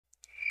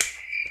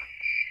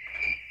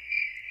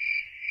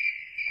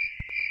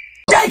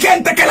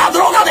gente que la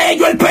droga de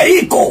ellos es el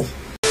perico.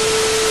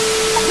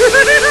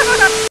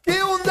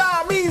 ¿Qué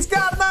onda, mis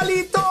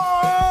carnalitos?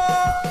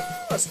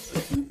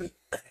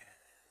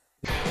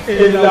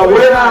 En la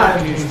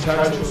buena,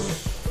 muchachos.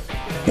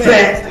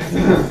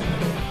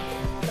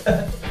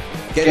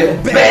 ¡Qué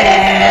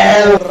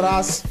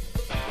perras!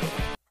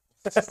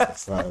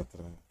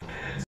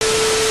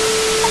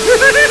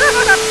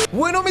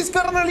 Bueno, mis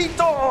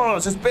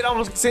carnalitos,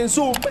 esperamos que estén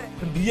súper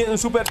bien,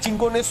 súper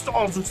chingones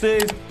todos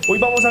ustedes. Hoy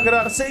vamos a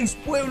crear 6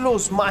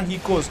 pueblos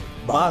mágicos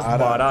más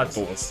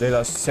baratos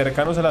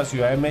cercanos a la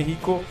Ciudad de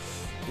México.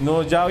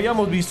 Ya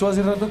habíamos visto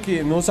hace rato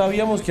que no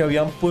sabíamos que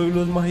habían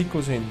pueblos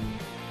mágicos en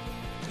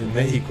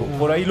México.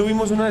 Por ahí lo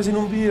vimos una vez en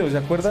un video, ¿se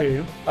acuerdan?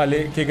 Sí.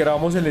 Que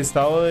grabamos el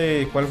estado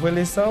de... ¿Cuál fue el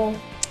estado?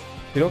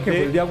 Creo que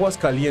fue el de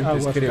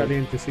Aguascalientes,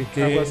 Aguascalientes, sí.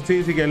 Que...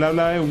 sí, que él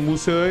hablaba de un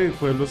museo de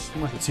pueblos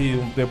mágicos. Sí,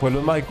 de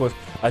pueblos mágicos.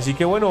 Así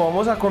que bueno,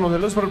 vamos a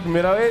conocerlos por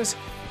primera vez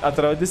a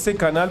través de este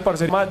canal,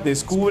 parcería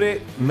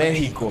Descubre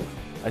México.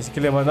 Así que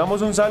le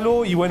mandamos un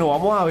saludo y bueno,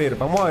 vamos a ver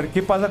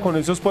qué pasa con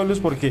esos pueblos,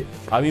 porque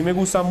a mí me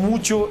gusta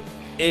mucho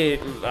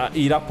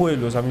ir a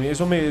pueblos. A mí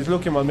eso es lo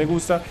que más me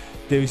gusta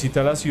de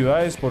visitar las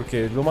ciudades,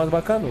 porque es lo más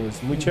bacano,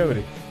 es muy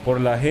chévere, por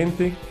la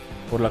gente,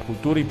 por la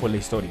cultura y por la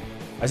historia.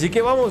 Así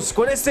que vamos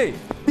con este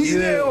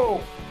video.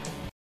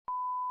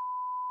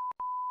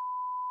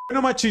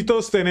 Bueno,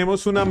 machitos,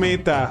 tenemos una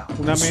meta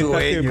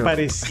que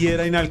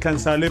pareciera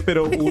inalcanzable,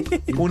 pero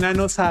una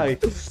no sabe,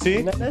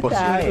 ¿sí?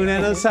 Una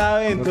no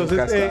sabe,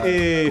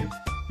 entonces,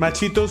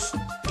 machitos,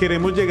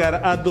 queremos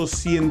llegar a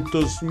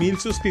 200,000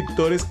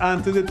 suscriptores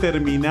antes de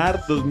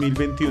terminar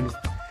 2021.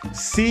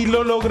 Si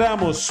lo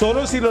logramos,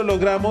 solo si lo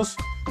logramos,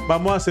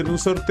 vamos a hacer un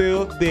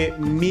sorteo de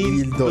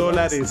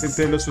 $1,000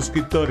 entre los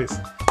suscriptores.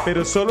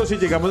 Pero solo si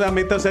llegamos a la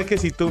meta, o sea que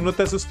si tú no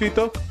te has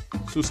suscrito,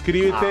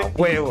 suscríbete.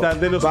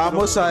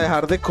 Vamos a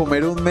dejar de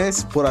comer un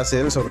mes por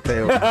hacer el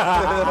sorteo.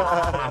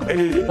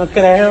 No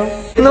creo.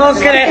 No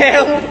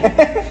creo.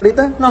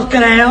 ¿Ahorita? No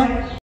creo.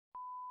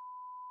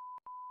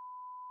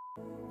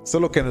 Eso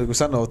es lo que nos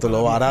gusta a nosotros,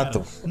 lo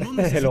barato. No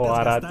necesitas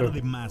gastar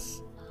de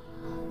más.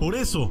 Por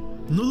eso,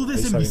 no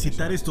dudes en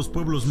visitar estos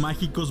pueblos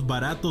mágicos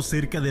baratos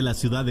cerca de la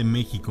Ciudad de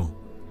México.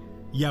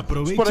 Y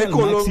aprovecha al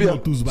máximo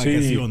tus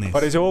vacaciones. Sí,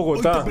 parece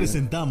Bogotá. Hoy te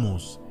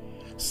presentamos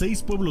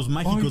 6 pueblos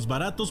mágicos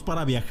baratos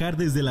para viajar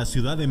desde la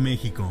Ciudad de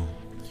México.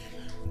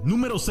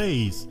 Número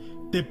 6.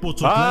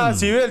 Tepozotlán.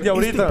 Sí, el de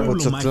ahorita. Este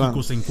pueblo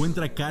mágico se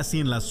encuentra casi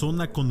en la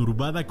zona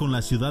conurbada con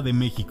la Ciudad de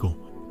México.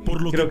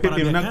 Por lo que para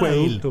tiene un viajar a él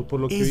acueducto, por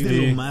lo que es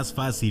de lo más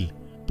fácil.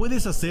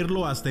 Puedes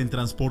hacerlo hasta en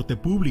transporte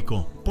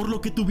público, por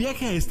lo que tu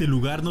viaje a este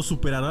lugar no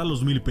superará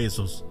los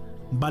 $1,000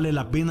 Vale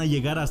la pena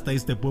llegar hasta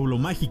este pueblo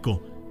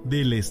mágico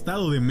del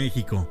Estado de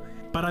México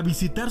para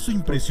visitar su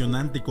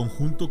impresionante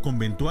conjunto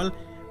conventual,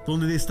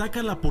 donde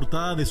destaca la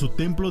portada de su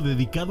templo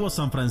dedicado a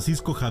San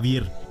Francisco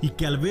Javier y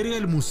que alberga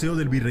el Museo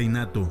del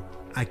Virreinato.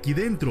 Aquí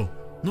dentro,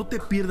 no te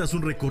pierdas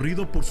un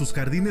recorrido por sus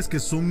jardines, que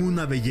son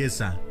una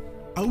belleza.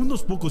 A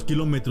unos pocos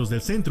kilómetros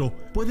del centro,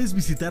 puedes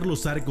visitar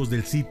los arcos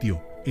del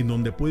sitio, en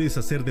donde puedes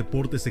hacer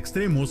deportes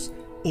extremos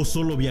o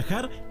solo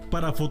viajar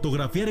para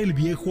fotografiar el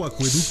viejo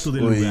acueducto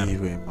del lugar.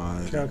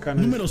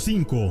 Número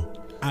 5.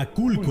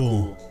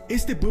 Aculco.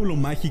 Este pueblo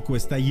mágico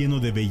está lleno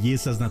de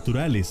bellezas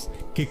naturales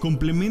que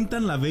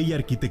complementan la bella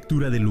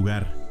arquitectura del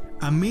lugar.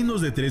 A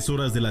menos de 3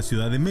 horas de la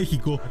Ciudad de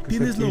México,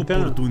 tienes la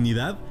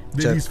oportunidad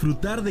de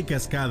disfrutar de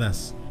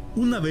cascadas,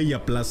 una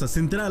bella plaza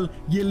central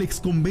y el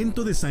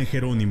exconvento de San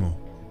Jerónimo.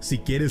 Si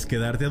quieres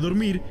quedarte a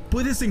dormir,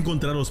 puedes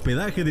encontrar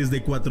hospedaje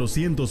desde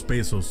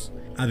 $400.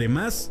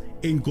 Además,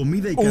 en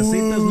comida y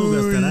casetas no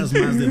gastarás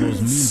más de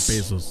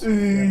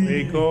 $2,000.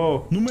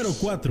 Rico. Número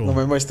 4. No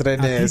me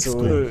muestren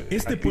eso.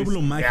 Este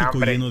pueblo mágico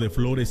lleno de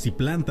flores y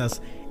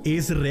plantas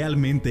es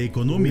realmente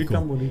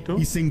económico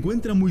y se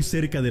encuentra muy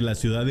cerca de la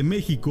Ciudad de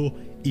México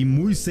y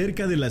muy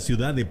cerca de la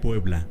ciudad de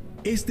Puebla.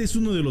 Este es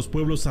uno de los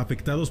pueblos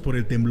afectados por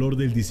el temblor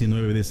del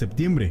 19 de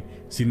septiembre.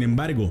 Sin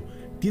embargo,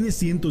 tiene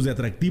cientos de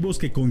atractivos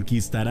que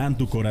conquistarán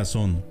tu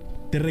corazón.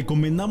 Te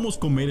recomendamos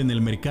comer en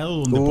el mercado,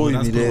 donde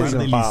podrás probar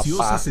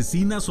deliciosas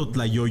cecinas o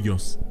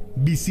tlayoyos.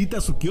 Visita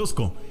su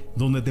kiosco,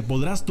 donde te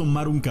podrás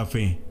tomar un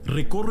café.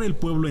 Recorre el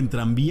pueblo en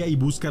tranvía y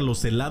busca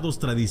los helados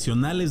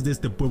tradicionales de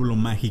este pueblo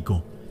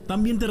mágico.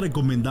 También te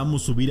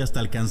recomendamos subir hasta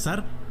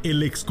alcanzar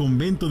el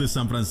exconvento de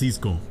San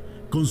Francisco,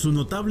 con su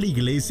notable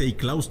iglesia y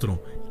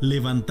claustro,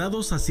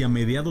 levantados hacia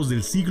mediados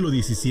del siglo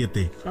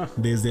XVII.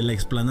 Desde la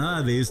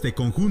explanada de este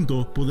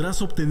conjunto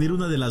podrás obtener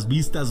una de las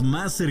vistas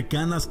más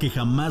cercanas que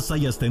jamás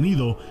hayas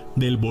tenido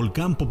del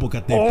volcán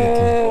Popocatépetl.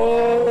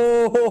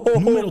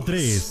 Número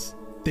 3.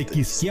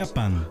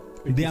 Tequisquiapan.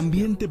 De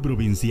ambiente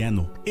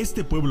provinciano,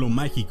 este pueblo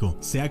mágico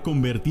se ha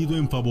convertido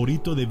en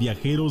favorito de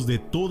viajeros de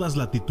todas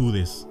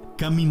latitudes.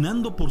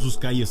 Caminando por sus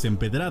calles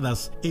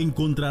empedradas,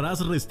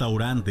 encontrarás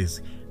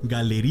restaurantes,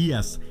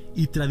 galerías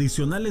y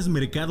tradicionales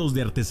mercados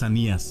de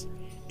artesanías.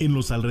 En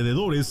los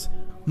alrededores,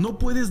 no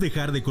puedes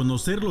dejar de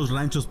conocer los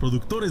ranchos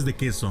productores de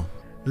queso,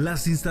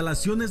 las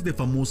instalaciones de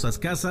famosas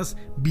casas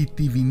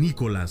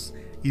vitivinícolas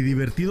y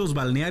divertidos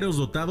balnearios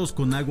dotados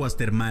con aguas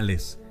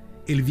termales.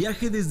 El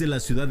viaje desde la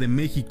Ciudad de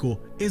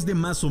México es de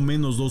más o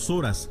menos 2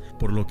 horas,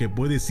 por lo que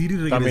puedes ir y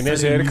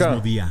regresar el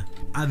mismo día.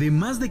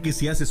 Además de que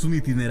si haces un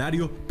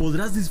itinerario,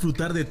 podrás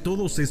disfrutar de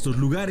todos estos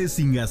lugares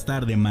sin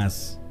gastar de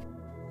más.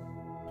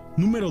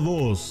 Número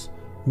 2.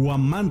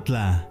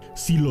 Huamantla.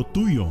 Si lo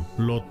tuyo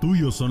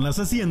son las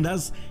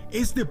haciendas,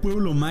 este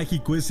pueblo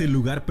mágico es el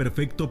lugar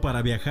perfecto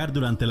para viajar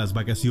durante las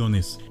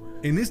vacaciones.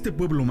 En este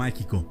pueblo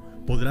mágico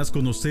podrás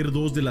conocer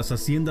 2 de las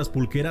haciendas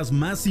pulqueras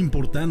más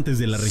importantes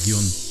de la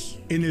región.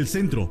 En el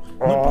centro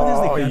no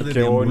puedes dejar de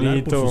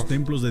deambular por sus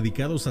templos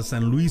dedicados a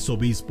San Luis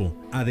Obispo.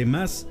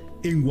 Además,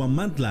 en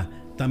Huamantla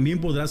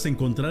también podrás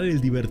encontrar el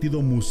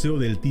divertido Museo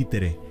del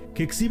Títere,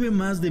 que exhibe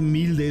más de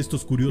 1000 de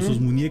estos curiosos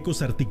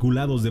muñecos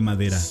articulados de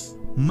madera.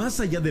 Más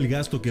allá del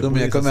gasto que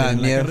puedes hacer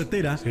en la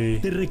carretera,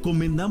 te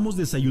recomendamos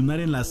desayunar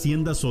en la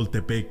hacienda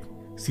Soltepec.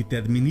 Si te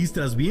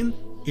administras bien,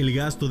 el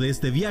gasto de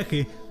este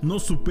viaje no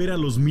supera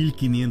los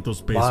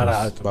 1500 pesos.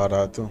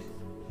 Barato.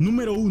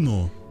 Número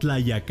 1.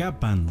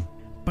 Tlayacapan.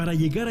 Para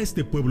llegar a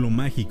este pueblo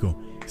mágico,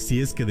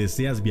 si es que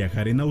deseas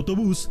viajar en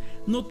autobús,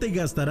 no te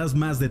gastarás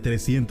más de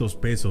 300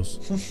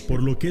 pesos,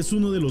 por lo que es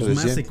uno de los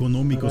más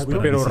económicos para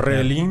visitar.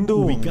 Re lindo.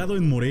 Ubicado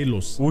en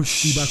Morelos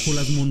y bajo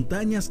las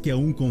montañas que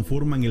aún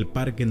conforman el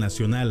Parque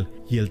Nacional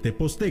y el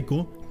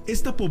Teposteco,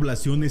 esta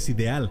población es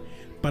ideal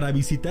para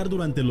visitar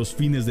durante los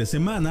fines de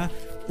semana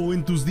o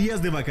en tus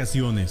días de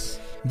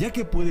vacaciones, ya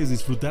que puedes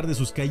disfrutar de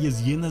sus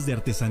calles llenas de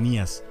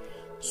artesanías,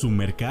 su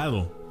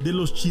mercado, de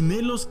los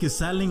chinelos que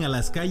salen a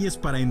las calles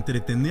para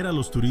entretener a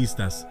los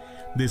turistas,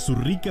 de su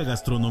rica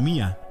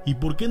gastronomía y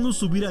por qué no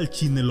subir al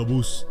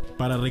chinelobús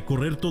para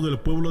recorrer todo el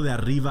pueblo de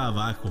arriba a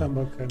abajo.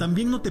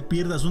 También no te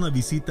pierdas una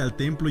visita al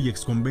templo y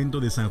exconvento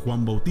de San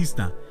Juan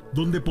Bautista,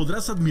 donde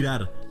podrás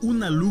admirar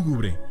una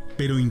lúgubre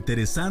pero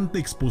interesante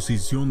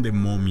exposición de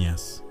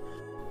momias.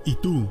 ¿Y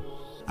tú?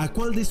 ¿A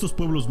cuál de estos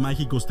pueblos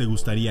mágicos te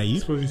gustaría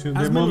ir?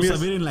 Házmelo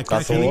saber en la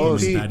caja de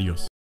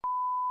comentarios.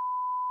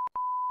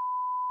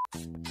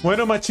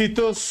 Bueno,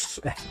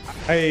 machitos,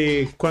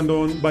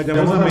 cuando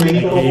vayamos a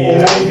México,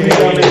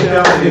 obviamente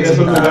a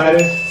esos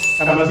lugares,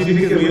 además sí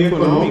que es muy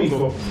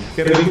económico.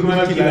 Qué rico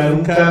alquilar un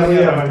carro y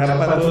arrancar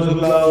para todos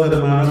esos lados,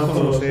 hermano, a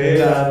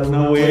conocer, a dar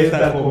una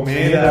vuelta, a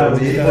comer, a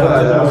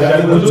visitar. Si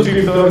algún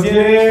suscriptor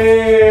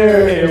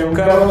tiene un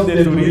carro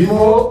de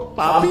turismo,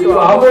 papi,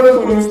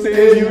 vámonos con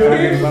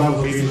usted.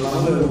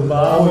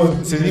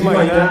 Vamos. ¿Se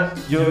imagina?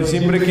 Yo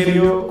siempre he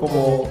querido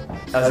como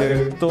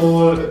hacer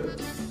todo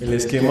el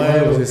esquema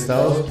de los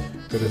estados,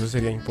 pero eso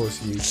sería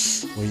imposible.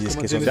 Oye, es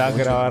que eso ya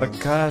grabar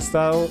cada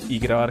estado y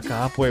grabar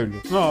cada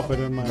pueblo. No,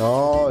 pero hermano,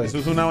 no, eso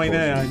es una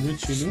vaina de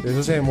años, chino.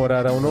 Eso se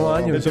demorará unos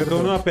años. Le toca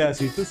uno a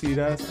pedacitos, ir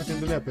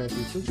haciéndole a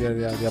pedacitos.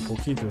 De a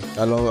poquito.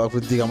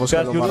 Digamos, o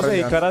sea, si uno se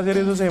dedicara a hacer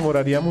eso, ¿se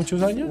demoraría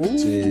muchos años?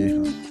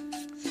 Sí.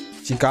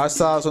 Si cada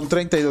estado son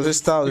 32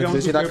 estados, digamos,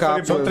 entonces ir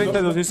acá. Son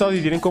 32 estados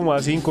y tienen como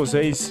a 5,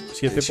 6,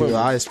 7 pueblos.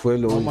 Ciudades,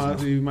 pueblos. No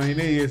más,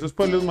 imagínate, y esos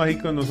pueblos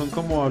mágicos no son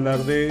como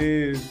hablar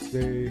de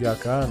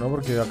acá, ¿no?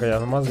 Porque acá ya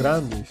son más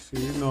grandes.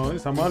 Sí, no,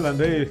 estamos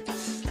hablando de...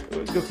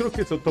 Yo creo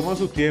que eso toma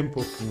su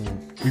tiempo.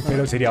 Uy,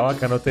 pero sería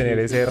bacano tener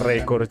ese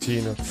récord,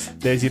 chino.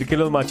 De decir que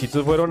los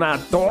machitos fueron a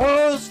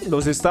todos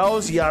los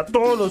estados y a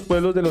todos los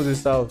pueblos de los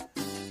estados.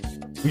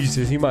 Uy,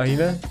 ¿se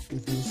imagina?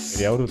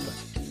 Sería brutal.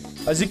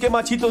 Así que,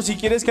 machitos, si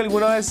quieres que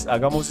alguna vez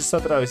hagamos esta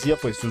travesía,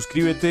 pues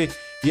suscríbete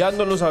y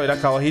háznoslo saber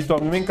acá abajito. A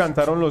mí me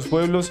encantaron los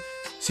pueblos.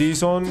 Sí,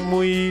 son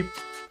muy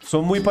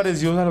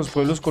parecidos a los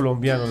pueblos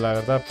colombianos, la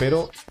verdad,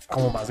 pero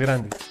como más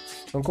grandes.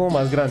 Son como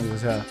más grandes, o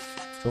sea,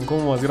 son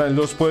como más grandes.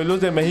 Los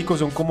pueblos de México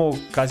son como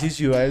casi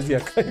ciudades de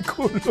acá de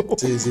Colombia.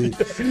 Sí.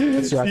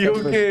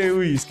 Digo que,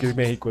 uy, es que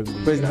México es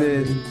muy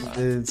grande.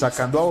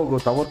 Sacando a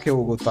Bogotá, porque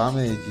Bogotá,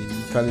 Medellín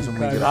y Cali son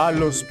muy grandes. Ah,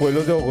 los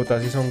pueblos de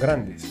Bogotá sí son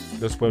grandes.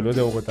 Los pueblos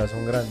de Bogotá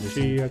son grandes.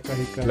 Sí, acá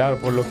y acá. Claro,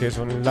 por lo que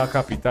son la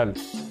capital.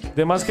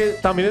 Además que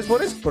también es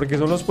por eso, porque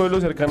son los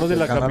pueblos cercanos de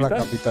la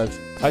capital.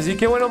 Así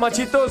que bueno,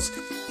 machitos,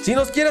 si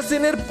nos quieres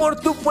tener por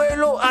tu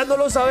pueblo,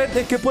 háznoslo saber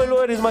de qué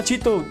pueblo eres,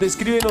 machito.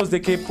 Descríbenos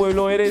de qué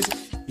pueblo eres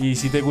y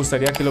si te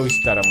gustaría que lo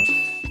visitáramos.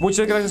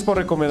 Muchas gracias por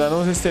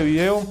recomendarnos este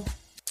video.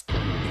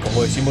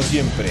 Como decimos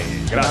siempre,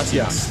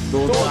 gracias.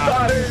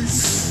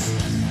 Totales.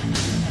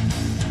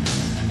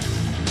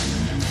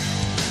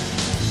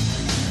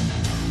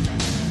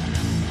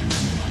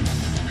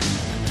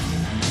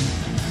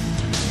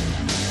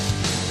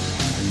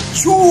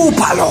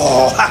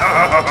 ¡Chúpalo!